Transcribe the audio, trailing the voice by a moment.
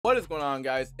What is going on,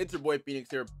 guys? It's your boy Phoenix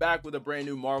here, back with a brand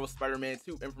new Marvel Spider-Man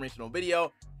 2 informational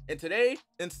video. And today,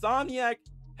 Insomniac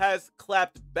has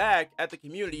clapped back at the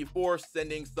community for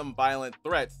sending some violent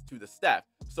threats to the staff.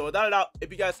 So without a doubt,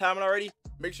 if you guys haven't already,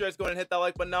 make sure you guys go ahead and hit that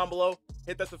like button down below,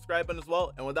 hit that subscribe button as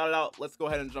well, and without a doubt, let's go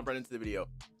ahead and jump right into the video.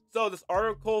 So this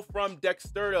article from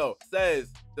Dexterdo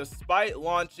says, despite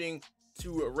launching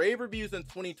to rave reviews in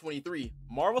 2023,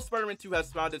 Marvel Spider-Man 2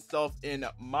 has found itself in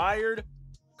mired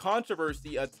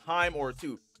controversy a time or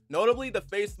two. Notably, the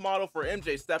face model for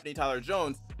MJ, Stephanie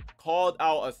Tyler-Jones, called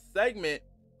out a segment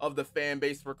of the fan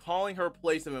base for calling her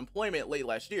place of employment late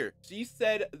last year. She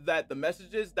said that the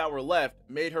messages that were left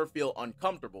made her feel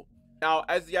uncomfortable. Now,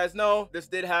 as you guys know, this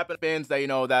did happen. Fans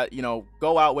that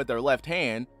go out with their left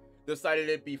hand decided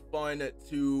it'd be fun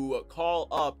to call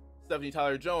up Stephanie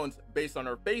Tyler-Jones based on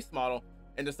her face model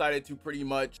and decided to pretty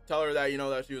much tell her that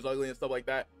that she was ugly and stuff like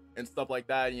that.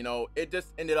 It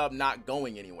just ended up not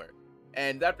going anywhere.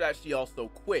 And after that, she also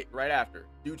quit right after,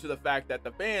 due to the fact that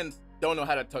the fans don't know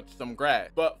how to touch some grass.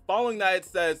 But following that, it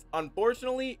says,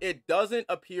 unfortunately, it doesn't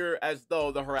appear as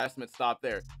though the harassment stopped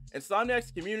there.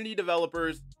 Insomniac's community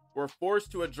developers were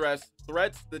forced to address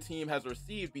threats the team has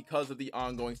received because of the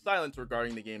ongoing silence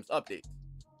regarding the game's updates.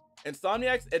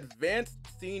 Insomniac's advanced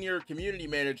senior community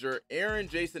manager, Aaron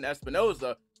Jason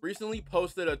Espinoza, recently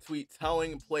posted a tweet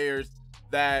telling players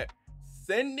that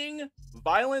sending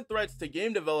violent threats to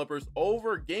game developers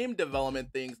over game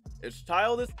development things is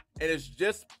childish and is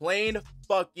just plain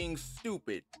fucking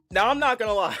stupid. Now, I'm not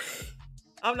gonna lie.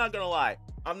 I'm not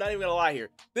even gonna lie here.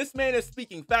 This man is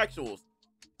speaking factuals.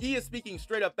 He is speaking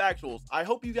straight up factuals. I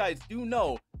hope you guys do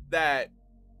know that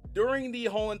during the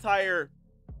whole entire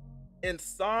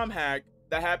Insomniac hack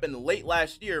that happened late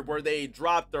last year, where they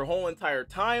dropped their whole entire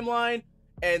timeline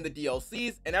and the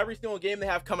DLCs and every single game they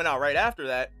have coming out right after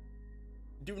that,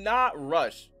 do not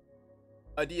rush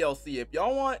a DLC. If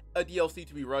y'all want a DLC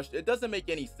to be rushed, it doesn't make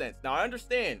any sense. Now, I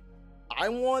understand. I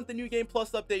want the New Game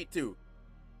Plus update too,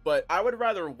 but I would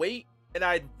rather wait, and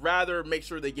I'd rather make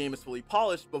sure the game is fully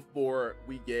polished before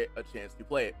we get a chance to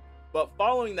play it. But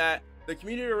following that, the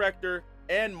community director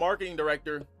and marketing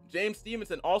director, James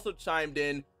Stevenson, also chimed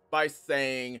in by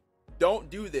saying, don't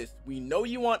do this. We know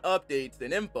you want updates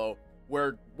and info.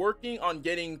 We're working on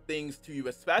getting things to you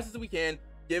as fast as we can,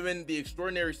 given the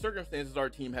extraordinary circumstances our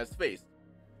team has faced.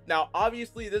 Now,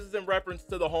 obviously, this is in reference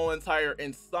to the whole entire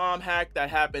Insomniac hack that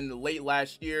happened late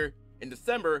last year in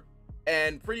December,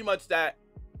 and pretty much that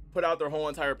put out their whole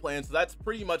entire plan. So that's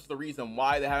pretty much the reason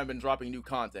why they haven't been dropping new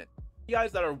content. You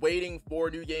guys that are waiting for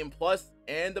New Game Plus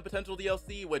and the potential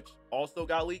DLC, which also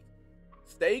got leaked,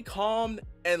 stay calm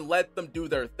and let them do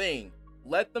their thing.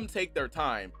 Let them take their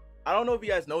time. I don't know if you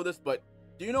guys know this, but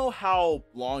do you know how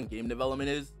long game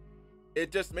development is?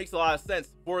 It just makes a lot of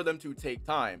sense for them to take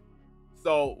time.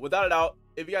 So without a doubt,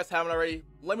 if you guys haven't already,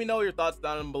 let me know your thoughts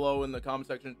down below in the comment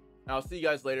section. And I'll see you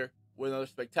guys later with another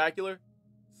spectacular,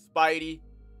 Spidey,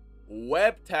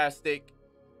 webtastic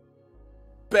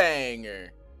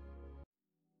banger.